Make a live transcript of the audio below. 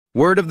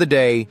Word of the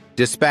day,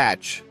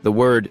 dispatch. The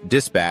word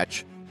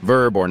dispatch,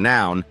 verb or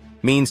noun,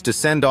 means to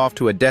send off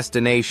to a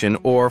destination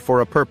or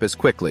for a purpose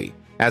quickly.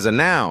 As a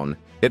noun,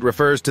 it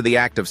refers to the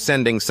act of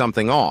sending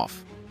something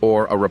off,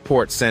 or a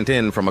report sent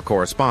in from a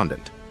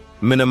correspondent.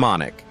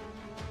 Mnemonic.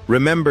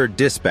 Remember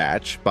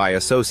dispatch by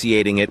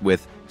associating it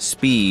with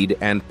speed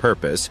and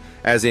purpose,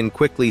 as in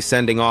quickly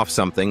sending off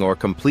something or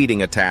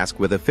completing a task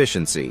with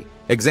efficiency.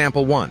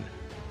 Example 1.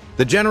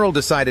 The general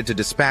decided to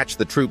dispatch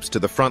the troops to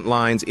the front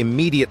lines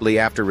immediately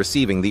after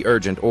receiving the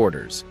urgent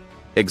orders.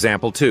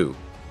 Example 2.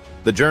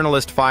 The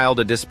journalist filed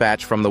a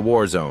dispatch from the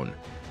war zone,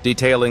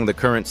 detailing the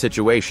current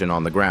situation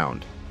on the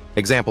ground.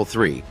 Example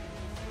 3.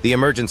 The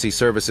emergency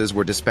services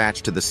were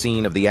dispatched to the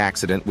scene of the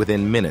accident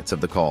within minutes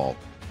of the call.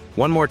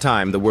 One more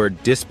time, the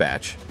word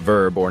dispatch,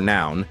 verb or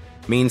noun,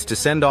 means to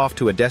send off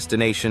to a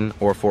destination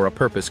or for a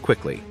purpose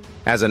quickly.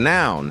 As a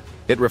noun,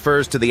 it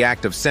refers to the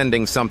act of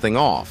sending something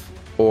off,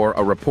 or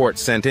a report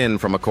sent in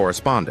from a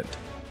correspondent.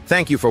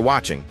 Thank you for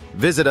watching.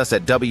 Visit us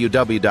at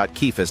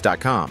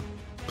www.QEFAS.com.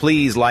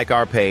 Please like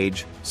our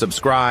page,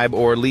 subscribe,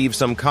 or leave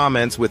some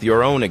comments with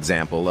your own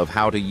example of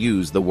how to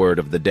use the word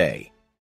of the day.